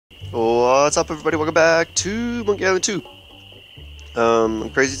What's up, everybody? Welcome back to Monkey Island 2. I'm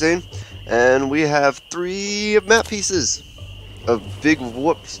Crazy Zane, and we have 3 map pieces of big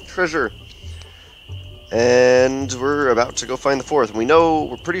whoops treasure. And we're about to go find the 4th. And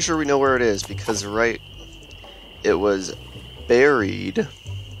we're pretty sure we know where it is, because it was buried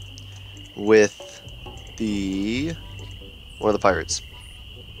with one of the pirates.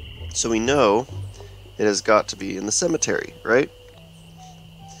 So we know it has got to be in the cemetery, right?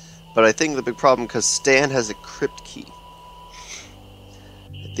 But I think the big problem, because Stan has a crypt key.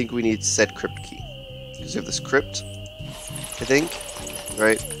 I think we need said crypt key. Because we have this crypt, I think,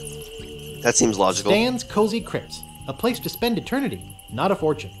 right? That seems logical. Stan's Cozy Crypt. A place to spend eternity, not a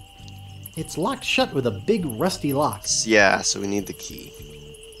fortune. It's locked shut with a big rusty lock. Yeah, so we need the key.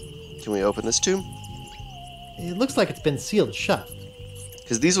 Can we open this too? It looks like it's been sealed shut.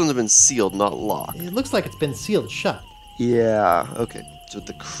 Because these ones have been sealed, not locked. It looks like it's been sealed shut. Yeah, okay. So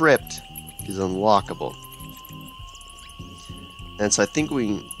the crypt is unlockable. And so I think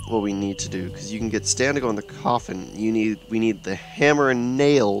what we need to do, because you can get Stan to go in the coffin, we need the hammer and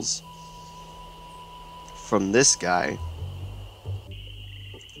nails from this guy.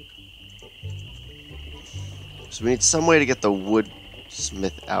 So we need some way to get the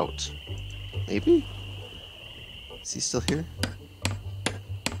woodsmith out. Maybe? Is he still here?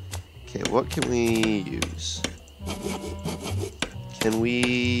 Okay, what can we use? Can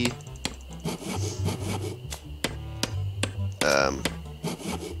we...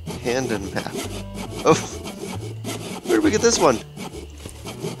 hand and map. Oh! Where did we get this one?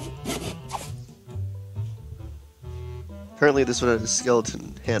 Apparently this one had a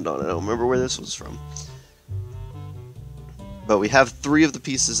skeleton hand on it. I don't remember where this was from. But we have 3 of the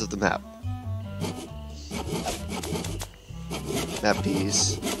pieces of the map. Map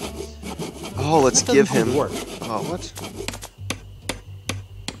piece. Oh, let's give him... Work. Oh, what?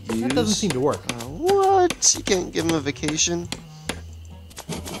 That doesn't seem to work. What? You can't give him a vacation?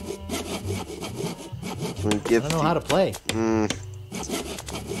 Can we give I don't know how to play.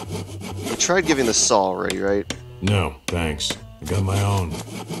 We tried giving the saw already, right? No, thanks. I got my own.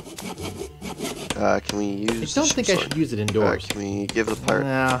 Can we use... I don't think I should use it indoors. Can we give the pirate...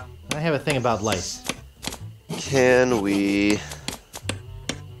 Nah, I have a thing about lice. Can we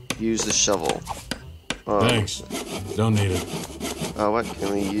use the shovel? Thanks. Don't need it. What?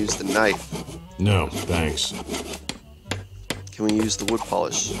 Can we use the knife? No, thanks. Can we use the wood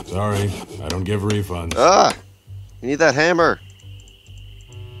polish? Sorry, I don't give refunds. Ah! We need that hammer!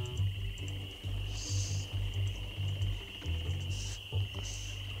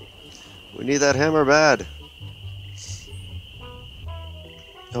 We need that hammer bad.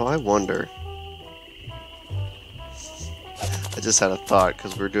 Oh, I wonder. I just had a thought,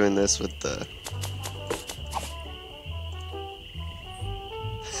 because we're doing this with the...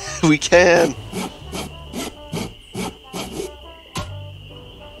 We can!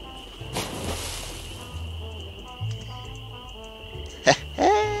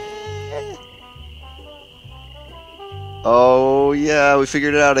 Oh, yeah, we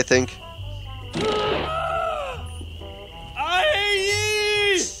figured it out, I think.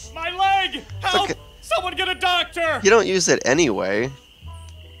 Aye! My leg! Help! Okay. Someone get a doctor! You don't use it anyway.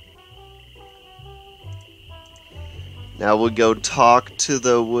 Now we'll go talk to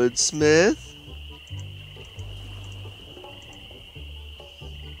the woodsmith.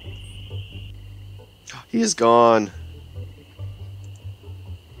 He is gone.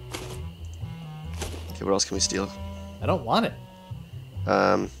 Okay, what else can we steal? I don't want it.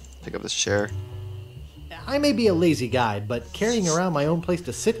 Pick up this chair. I may be a lazy guy, but carrying around my own place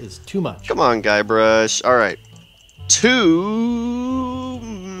to sit is too much. Come on, Guybrush. Alright. To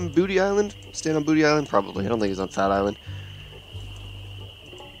Booty Island? Stand on Booty Island? Probably. I don't think he's on Fat Island.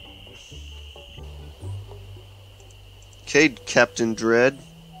 Okay, Captain Dread.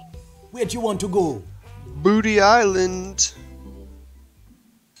 Where do you want to go? Booty Island.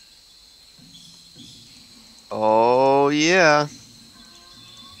 Oh, yeah.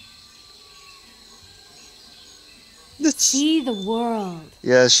 See the world.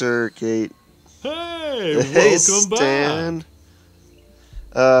 Yeah, sure, Kate. Hey, Hey, welcome Stan.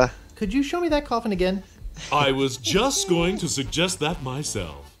 back. Could you show me that coffin again? I was just going to suggest that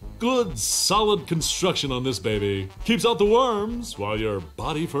myself. Good, solid construction on this baby. Keeps out the worms while your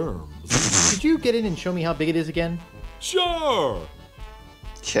body firms. Could you get in and show me how big it is again? Sure.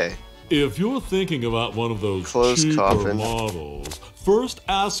 Okay. If you're thinking about one of those Closed cheaper coffin. models, first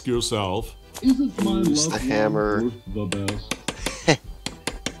ask yourself, isn't my Use the loved one hammer. worth the best?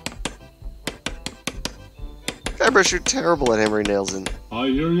 Guybrush, you're terrible at hammering nails in. I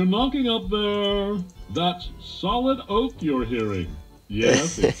hear you knocking up there. That's solid oak you're hearing.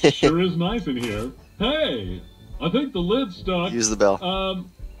 Yes, it sure is nice in here. Hey, I think the lid's stuck. Use the bell.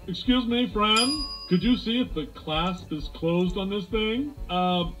 Excuse me, friend. Could you see if the clasp is closed on this thing?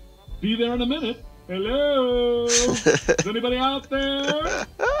 Be there in a minute. Hello? Is anybody out there?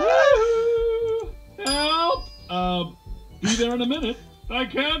 Woo-hoo! Help! Be there in a minute. I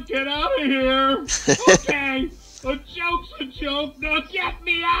can't get out of here. Okay, a joke's a joke. Now get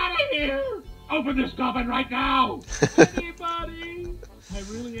me out of here. Open this coffin right now. Anybody? I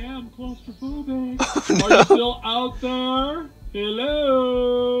really am claustrophobic. Oh, no. Are you still out there?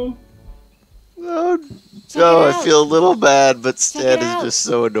 Hello? Oh, Check no, it I out. feel a little bad, but Check Stan it is out. just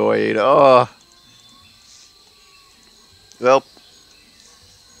so annoying. Oh. Well.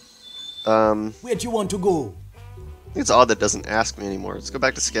 Where do you want to go? It's odd that it doesn't ask me anymore. Let's go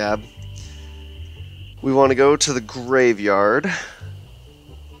back to Scab. We want to go to the graveyard.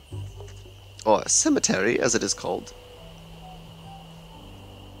 Oh, a cemetery, as it is called.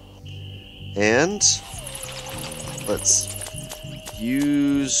 And let's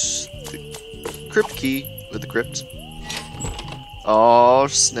use the crypt key with the crypt. Oh,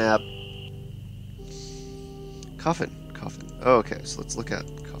 snap. Coffin. Oh, okay, so let's look at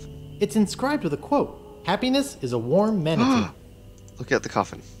coffin. It's inscribed with a quote. Happiness is a warm manatee. Look at the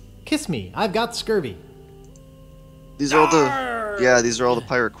coffin. Kiss me, I've got scurvy. These are all these are all the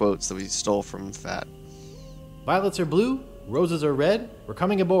pirate quotes that we stole from Fat. Violets are blue, roses are red. We're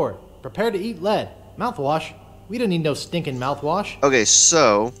coming aboard. Prepare to eat lead. Mouthwash. We don't need no stinking mouthwash. Okay,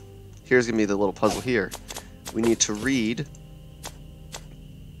 so here's gonna be the little puzzle here. We need to read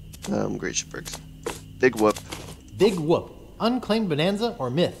Great Shipwrecks. Big Whoop. Big whoop. Unclaimed bonanza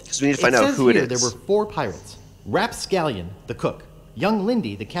or myth? 'Cause we need to find out says who it here is. There were 4 pirates. Rapscallion, the cook. Young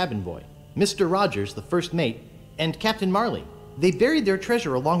Lindy, the cabin boy. Mr. Rogers, the first mate. And Captain Marley. They buried their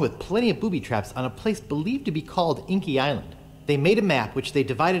treasure along with plenty of booby traps on a place believed to be called Inky Island. They made a map which they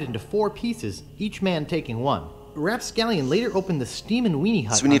divided into 4 pieces, each man taking one. Rapscallion later opened the Steam and Weenie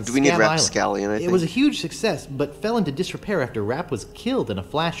Hut So we need on Scab Rapscallion, Island. I It think. was a huge success, but fell into disrepair after Rap was killed in a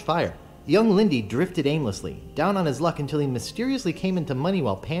flash fire. Young Lindy drifted aimlessly, down on his luck until he mysteriously came into money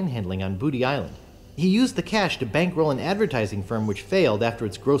while panhandling on Booty Island. He used the cash to bankroll an advertising firm which failed after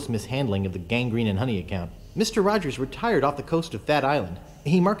its gross mishandling of the gangrene and honey account. Mr. Rogers retired off the coast of Fat Island.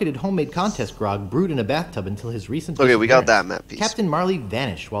 He marketed homemade contest grog brewed in a bathtub until his recent Okay, we got disappearance. that map piece. Captain Marley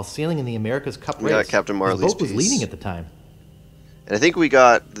vanished while sailing in the America's Cup We got race. Captain Marley's His boat was piece. leading at the time. And I think we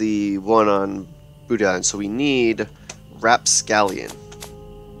got the one on Booty Island, so we need Rapscallion.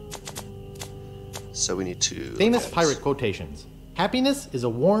 So we need to... Famous pirate quotations. Happiness is a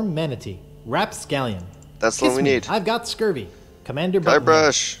warm manatee. Rapscallion. That's the one Kiss we me, need. I've got scurvy. Commander Button.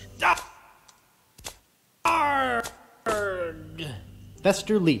 Guybrush.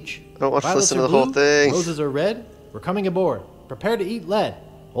 Fester Leech. I don't want to Violets listen to are the whole blue, thing. Roses are red. We're coming aboard. Prepare to eat lead.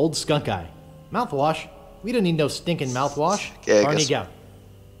 Old Skunk Eye. Mouthwash. We don't need no stinking mouthwash. Okay, I Barney guess- Gout.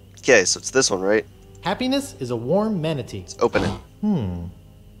 Okay, so it's this one, right? Happiness is a warm manatee. Let's open it.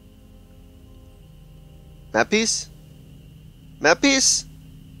 Map piece? Map piece?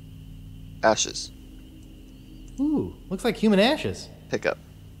 Ashes. Ooh, looks like human ashes. Pick up.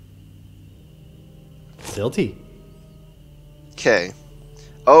 Silty. Okay.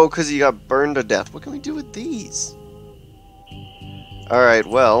 Oh, because he got burned to death. What can we do with these? Alright,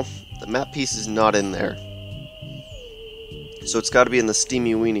 well, the map piece is not in there. So it's got to be in the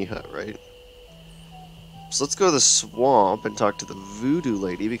Steamy Weenie Hut, right? So let's go to the swamp and talk to the voodoo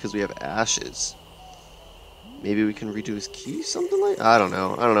lady because we have ashes. Maybe we can redo his key, something like... I don't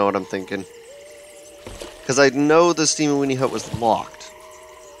know. I don't know what I'm thinking. Because I know the Steamy Weenie Hut was locked.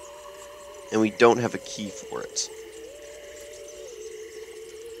 And we don't have a key for it.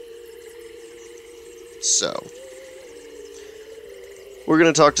 So, we're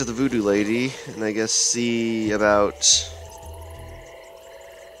going to talk to the voodoo lady, and I guess see about...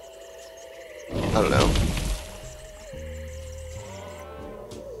 I don't know.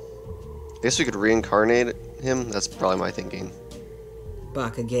 I guess we could reincarnate him? That's probably my thinking.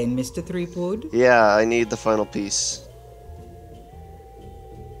 Back again, Mr. Threepwood? Yeah, I need the final piece.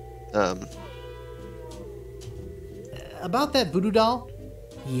 About that voodoo doll?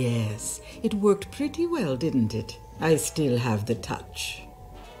 Yes, it worked pretty well, didn't it? I still have the touch.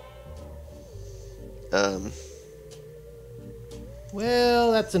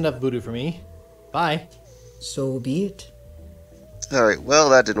 Well, that's enough voodoo for me. Bye. So be it. Alright, well,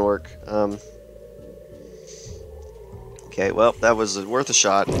 that didn't work. Okay, well, that was worth a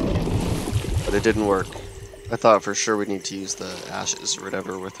shot, but it didn't work. I thought for sure we'd need to use the ashes or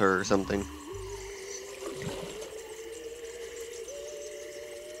whatever with her or something.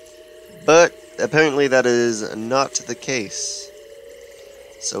 But apparently that is not the case.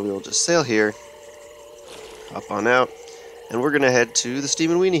 So we will just sail here, hop on out, and we're gonna head to the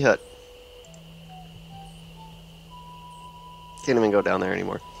Steam and Weenie Hut. Can't even go down there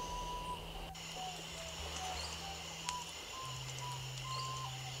anymore.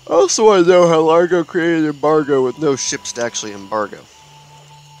 I also want to know how Largo created embargo with no ships to actually embargo.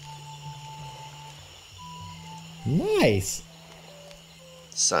 Nice.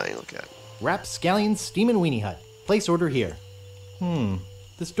 Sign, look at. Rapscallion's Steam and Weenie Hut. Place order here.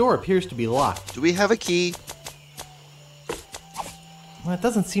 This door appears to be locked. Do we have a key? Well, it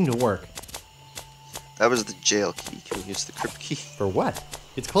doesn't seem to work. That was the jail key. Can we use the crypt key? For what?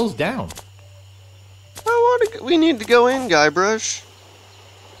 It's closed down. We need to go in, Guybrush.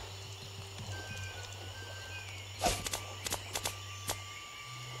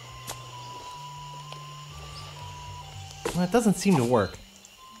 Well, it doesn't seem to work.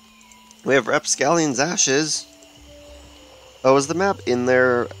 We have Rapscallion's ashes. Oh, is the map in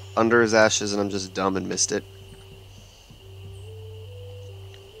there under his ashes and I'm just dumb and missed it?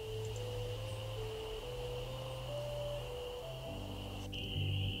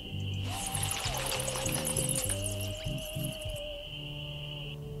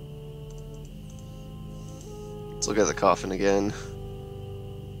 Let's look at the coffin again.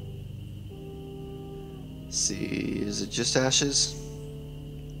 See, is it just ashes?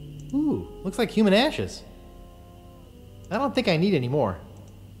 Ooh, looks like human ashes. I don't think I need any more.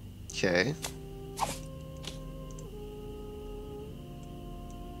 Okay.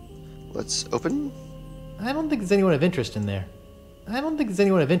 Let's open. I don't think there's anyone of interest in there. I don't think there's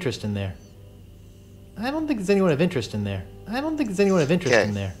anyone of interest in there. I don't think there's anyone of interest in there. I don't think there's anyone of interest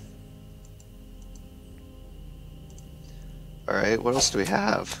in there. Alright, what else do we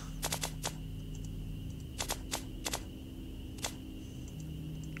have?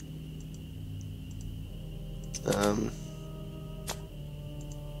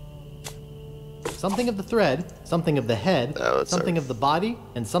 Something of the thread, something of the head, Oh, something of the body,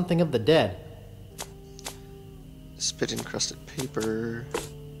 and something of the dead. Spit encrusted paper.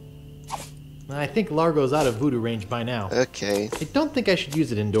 I think Largo's out of voodoo range by now. Okay. I don't think I should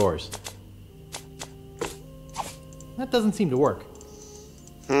use it indoors. That doesn't seem to work.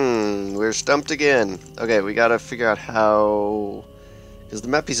 We're stumped again. Okay, we gotta figure out how... Because the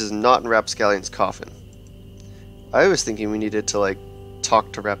map piece is not in Rapscallion's coffin. I was thinking we needed to, like,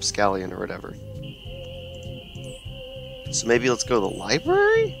 talk to Rapscallion or whatever. So maybe let's go to the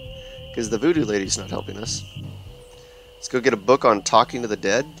library? Because the voodoo lady's not helping us. Let's go get a book on talking to the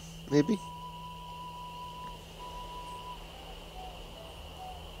dead, maybe?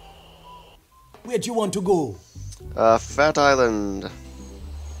 Where do you want to go? Fat Island.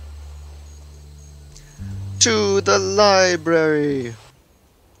 To the library.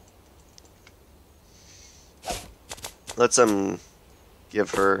 Let's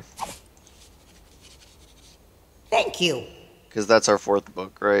give her, Thank you. because that's our fourth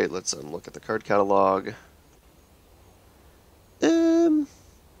book, right? Let's look at the card catalog.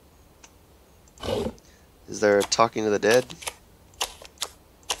 Is there a Talking to the Dead?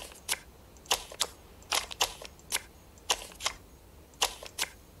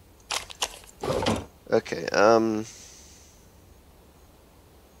 Okay,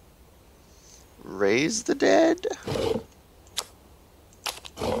 Raise the Dead?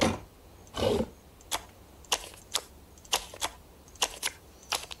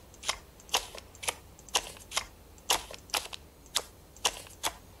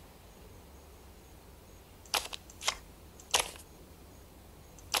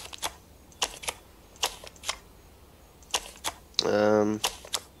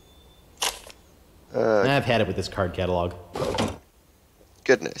 I've had it with this card catalog.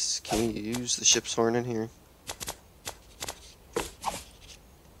 Goodness, can we use the ship's horn in here?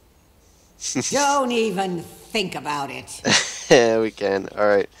 Don't even think about it. Yeah, we can.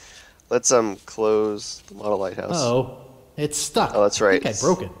 Alright. Let's close the model lighthouse. Uh-oh. It's stuck. Oh, that's right. I think I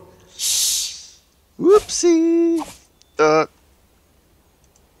broke it. Whoopsie!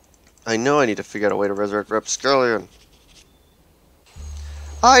 I know I need to figure out a way to resurrect Rapscallion.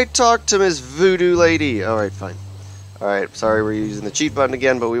 I talked to Miss Voodoo Lady. Alright, fine. Alright, sorry we're using the cheat button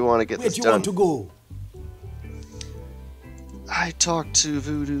again, but we want to get Where this do you done. want to go? I talked to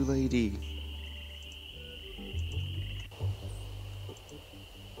Voodoo Lady.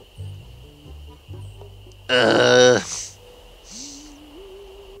 I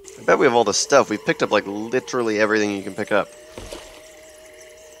bet we have all the stuff. We picked up like literally everything you can pick up.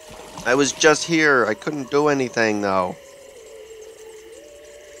 I was just here. I couldn't do anything though.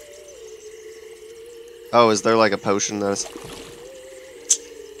 Oh, is there like a potion that's...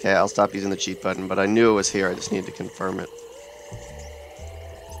 Okay, I'll stop using the cheat button, but I knew it was here. I just needed to confirm it.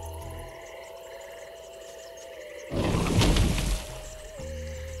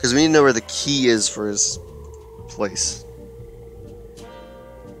 Because we need to know where the key is for his place.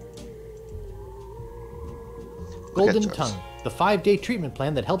 Golden Charles. Tongue, the 5-day treatment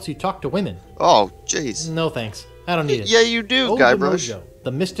plan that helps you talk to women. Oh, jeez. No thanks. I don't need it. Yeah, you do, Eau de Guybrush. Mojo,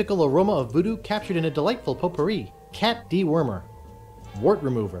 the mystical aroma of voodoo captured in a delightful potpourri. Cat dewormer. Wart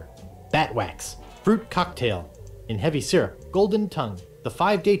remover. Bat wax. Fruit cocktail. In heavy syrup. Golden Tongue, the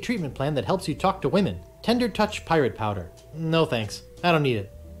 5-day treatment plan that helps you talk to women. Tender Touch pirate powder. No thanks. I don't need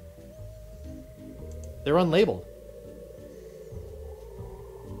it. They're unlabeled.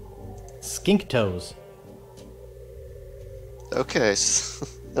 Skink toes. Okay, so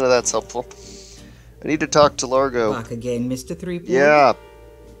none of that's helpful. I need to talk to Largo. Back again, Mr. Threepwood? Yeah.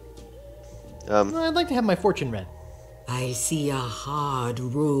 I'd like to have my fortune read. I see a hard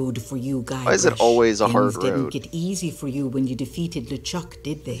road for you guys. Why is it always a hard Things didn't road? get easy for you when you defeated LeChuck,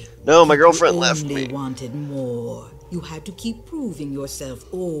 did they? No, my People girlfriend left only me. wanted more. You had to keep proving yourself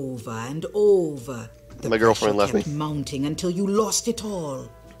over and over. The My girlfriend pressure left kept me. mounting until you lost it all.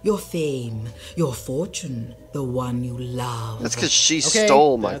 Your fame, your fortune, the one you love. That's because she Okay,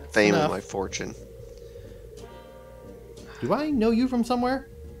 stole my that's fame enough. and my fortune. Do I know you from somewhere?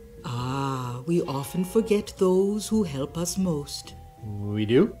 Ah, we often forget those who help us most. We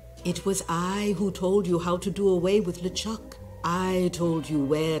do? It was I who told you how to do away with LeChuck. I told you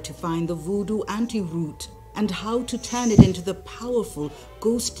where to find the voodoo antiroot and how to turn it into the powerful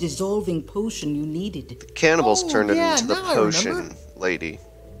ghost-dissolving potion you needed. Cannibals Oh, turned it yeah, into the now I potion remember. lady.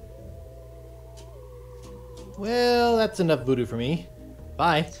 Well, that's enough voodoo for me.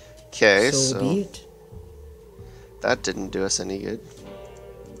 Bye. Okay, So be so it. that didn't do us any good.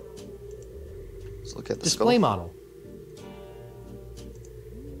 Let's look at the Display skull. model.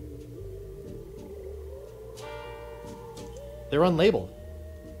 They're unlabeled.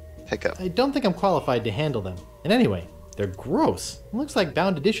 Pick up. I don't think I'm qualified to handle them. And anyway, they're gross. It looks like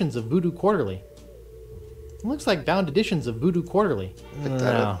bound editions of Voodoo Quarterly. Pick that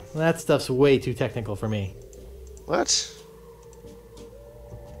No, up. that stuff's way too technical for me. What?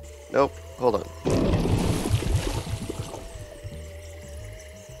 Nope. Hold on.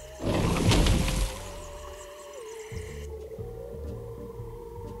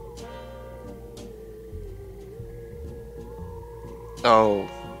 Oh,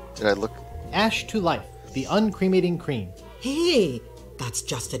 did I look? Ash to Life, the uncremating cream. Hey, that's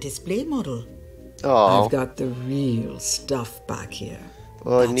just a display model. Oh, I've got the real stuff back here.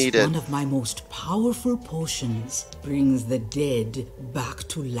 well, I That's need it. one of my most powerful potions. Brings the dead back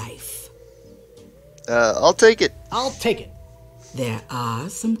to life. I'll take it. I'll take it. There are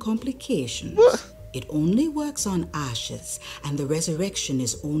some complications. What? It only works on ashes, and the resurrection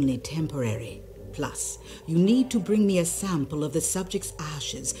is only temporary. Plus, you need to bring me a sample of the subject's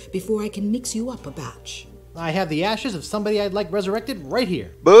ashes before I can mix you up a batch. I have the ashes of somebody I'd like resurrected right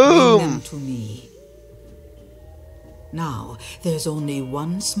here. Bring Boom! them to me. Now, there's only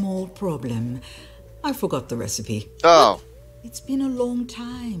one small problem. I forgot the recipe. Oh, It's been a long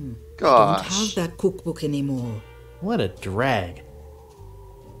time. I Gosh. don't have that cookbook anymore. What a drag.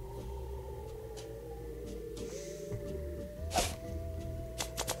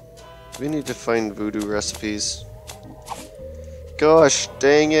 we need to find voodoo recipes. Gosh,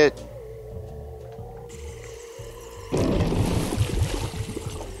 dang it.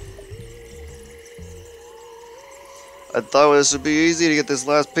 I thought this would be easy to get this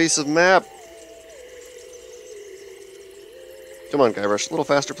last piece of map. Come on, Guybrush, a little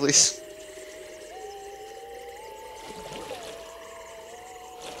faster, please.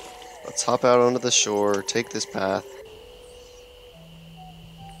 Let's hop out onto the shore, take this path.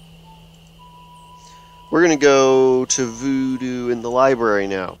 We're gonna go to Voodoo in the library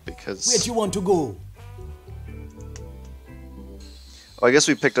now, because... Where do you want to go? Oh, I guess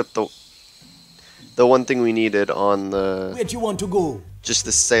we picked up the one thing we needed on the... Where do you want to go? just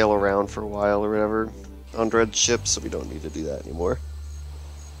to sail around for a while or whatever on Dread's ship, so we don't need to do that anymore.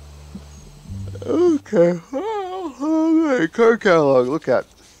 Okay. Okay, card catalog, look at.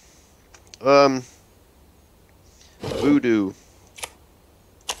 Voodoo.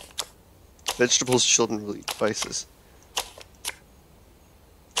 Vegetables children will eat, spices.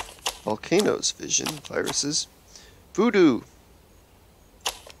 Volcanoes, vision, viruses. Voodoo.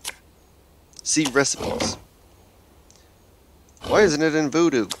 See recipes. Why isn't it in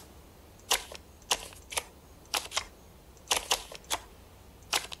Voodoo?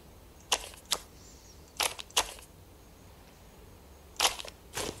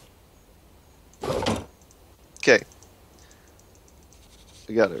 Okay.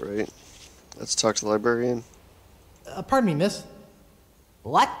 We got it, right? Let's talk to the librarian. Pardon me, miss.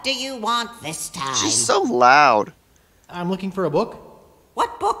 What do you want this time? She's so loud. I'm looking for a book.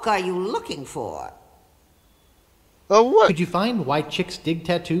 What book are you looking for? Oh, what? Could you find Why Chicks Dig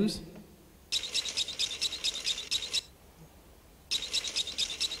Tattoos?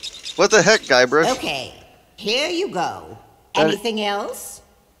 What the heck, Guybrush? Okay, here you go. That- Anything else?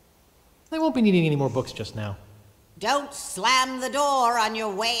 I won't be needing any more books just now. Don't slam the door on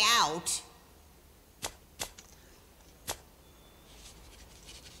your way out.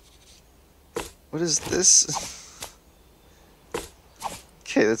 What is this?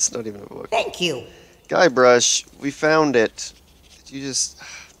 Okay, that's not even a book. Thank you. Guybrush, we found it. Did you just...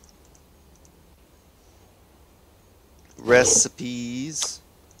 Recipes.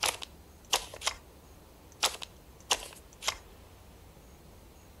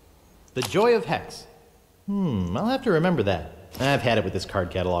 The Joy of Hex. I'll have to remember that. I've had it with this card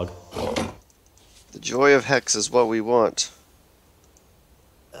catalog. The Joy of Hex is what we want.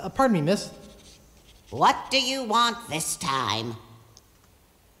 Pardon me, miss. What do you want this time?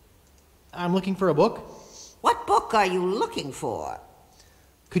 I'm looking for a book. What book are you looking for?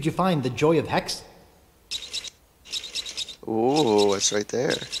 Could you find The Joy of Hex? Ooh, it's right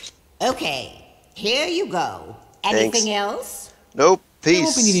there. Okay, here you go. Thanks. Anything else? Nope, I won't be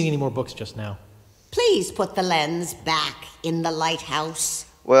peace. needing any more books just now. Please put the lens back in the lighthouse.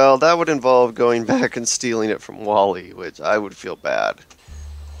 Well, that would involve going back and stealing it from Wally, which I would feel bad.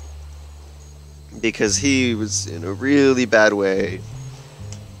 Because he was in a really bad way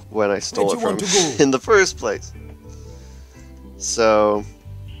when I stole Where'd it you from want to him go? in the first place. So,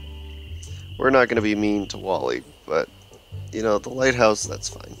 we're not going to be mean to Wally, but, you know, the lighthouse, that's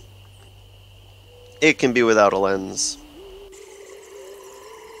fine. It can be without a lens.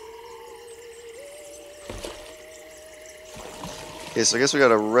 Okay, so I guess we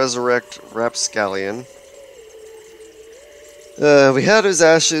gotta resurrect Rapscallion. We had his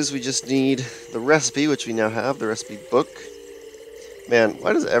ashes, we just need the recipe, which we now have, the recipe book. Man,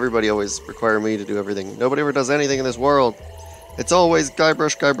 why does everybody always require me to do everything? Nobody ever does anything in this world. It's always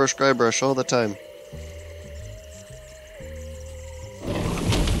Guybrush, Guybrush, Guybrush all the time.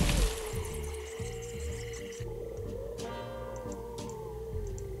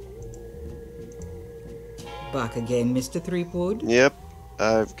 Back again, Mr. Threepwood. Yep,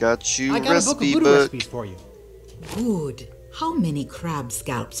 I've got you I got a book of recipe voodoo book. recipes for you. Good. How many crab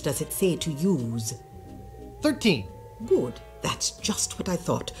scalps does it say to use? 13. Good. That's just what I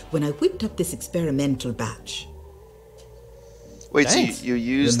thought when I whipped up this experimental batch. Wait, Thanks. so you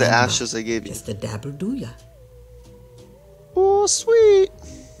use the Remember, ashes I gave you? Just a dabble, do ya? Oh, sweet.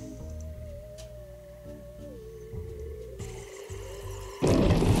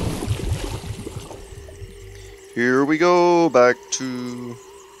 Here we go, back to...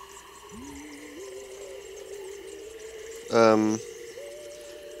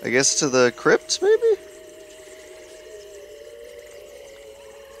 I guess to the crypt, maybe?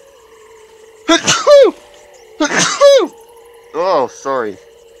 Oh, sorry.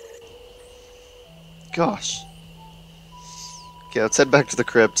 Gosh. Okay, let's head back to the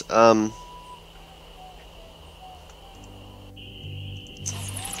crypt.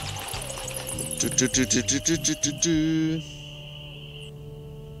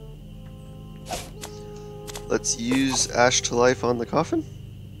 Let's use Ash to Life on the coffin.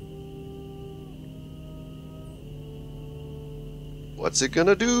 What's it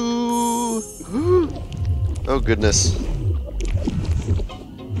gonna do? Oh goodness.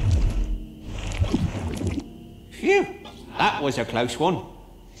 Phew, that was a close one.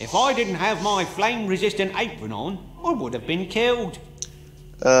 If I didn't have my flame-resistant apron on, I would have been killed.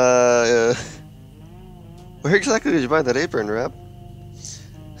 Where exactly did you buy that apron, Rap?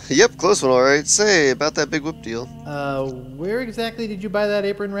 Yep, close one, alright. Say, about that big whoop deal. Where exactly did you buy that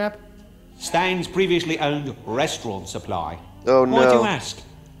apron wrap? Stan's previously owned restaurant supply. Oh Why do you no. ask?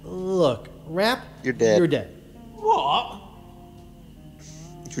 Look, Rap, You're dead. You're dead. What?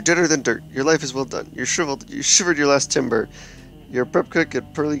 You're deader than dirt. Your life is well done. You're shriveled. You shivered your last timber. You're a prep cook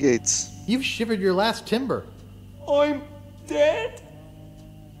at Pearly Gates. You've shivered your last timber. I'm dead?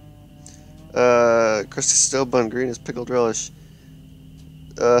 Crusty stale bun, green as pickled relish.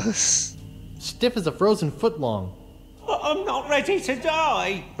 Stiff as a frozen foot long. I'm not ready to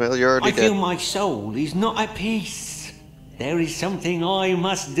die. Well, you're already I feel dead. my soul is not at peace. There is something I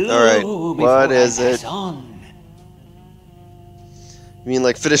must do All right, before what I is pass it? on. You mean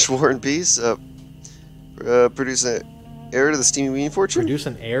like finish War and Peace? Produce an heir to the steamy weenie fortune? Produce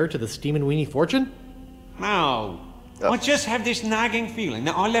an heir to the Steam and Weenie fortune? No. Oh. I just have this nagging feeling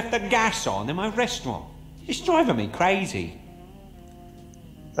that I left the gas on in my restaurant. It's driving me crazy.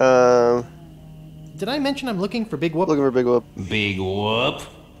 Did I mention I'm looking for Big Whoop? Looking for Big Whoop. Big whoop.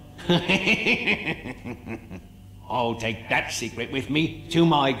 I'll take that secret with me to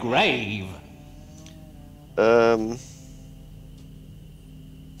my grave. Oh,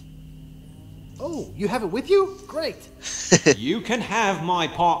 you have it with you? Great. You can have my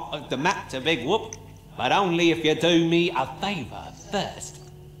part of the map to Big Whoop, but only if you do me a favour first.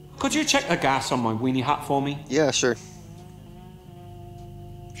 Could you check the gas on my weenie hut for me? Yeah, sure.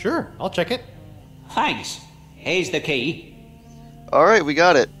 Sure, I'll check it. Thanks. Here's the key. Alright, we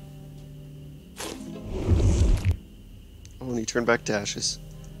got it. Oh, and he turned back to ashes.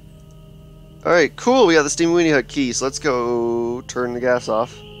 Alright, cool, we got the Steam Weenie Hut key, so let's go turn the gas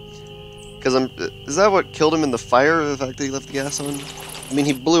off. Because is that what killed him in the fire, the fact that he left the gas on? I mean,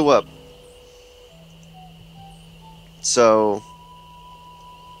 he blew up. So...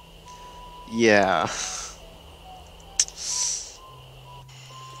 yeah.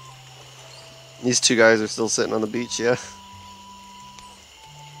 These two guys are still sitting on the beach, yeah?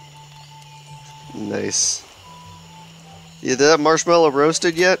 Nice. Yeah, did that marshmallow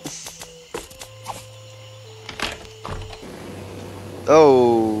roasted yet?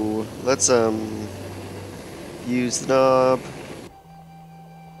 Oh, let's use the knob.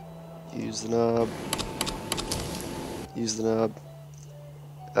 Use the knob. Use the knob.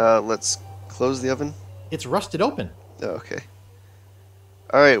 Let's close the oven. It's rusted open. Oh, okay.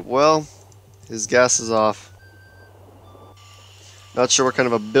 Alright, well, his gas is off. Not sure what kind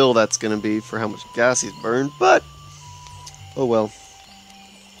of a bill that's going to be for how much gas he's burned, but oh well.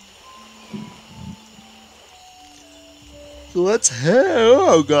 So let's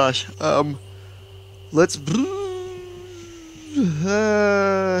head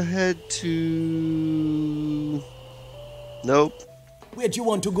to nope. Where'd you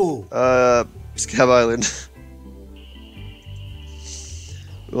want to go? Scab Island.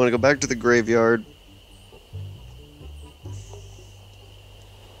 We want to go back to the graveyard.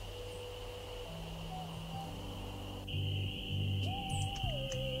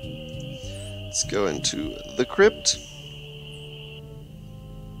 Let's go into the crypt.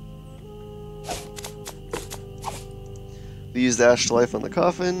 We use the ash to life on the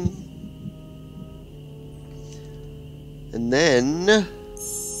coffin. And then...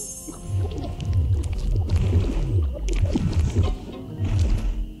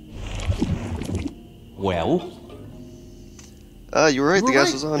 Well? You were right, the gas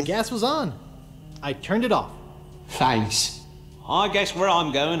right. was on. The gas was on. I turned it off. Thanks. I guess where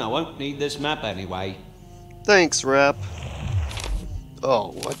I'm going, I won't need this map anyway. Thanks, Rap.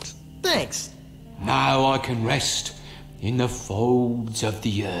 Oh, what? Thanks. Now I can rest in the folds of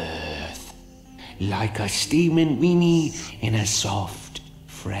the earth, like a steaming weenie in a soft,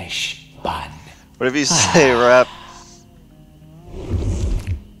 fresh bun. Whatever you say, Rap.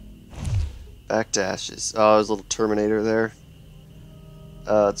 Back to ashes. Oh, there's a little Terminator there.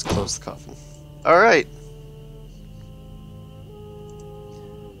 Let's close the coffin. Alright.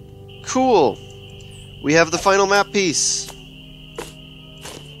 Cool. We have the final map piece.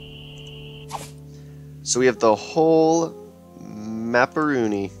 So we have the whole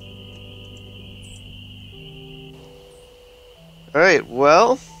mapperoonie. Alright,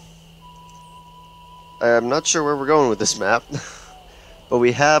 well, I'm not sure where we're going with this map, but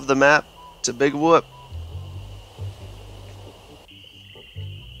we have the map to Big Whoop.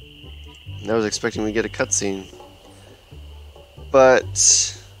 I was expecting we get a cutscene,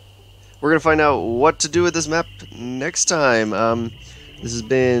 but we're gonna find out what to do with this map next time. This has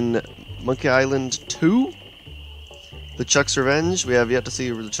been Monkey Island 2, LeChuck's Revenge. We have yet to see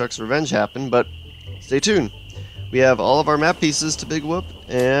LeChuck's Revenge happen, but stay tuned. We have all of our map pieces to Big Whoop,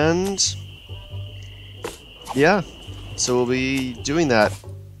 and yeah, so we'll be doing that.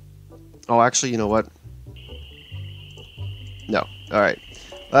 Oh, actually, you know what? No. Alright.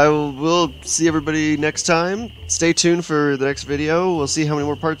 We'll see everybody next time. Stay tuned for the next video. We'll see how many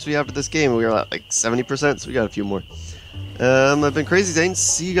more parts we have to this game. We are at like 70%, so we got a few more. I've been Crazy Saints.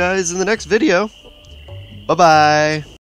 See you guys in the next video. Bye-bye.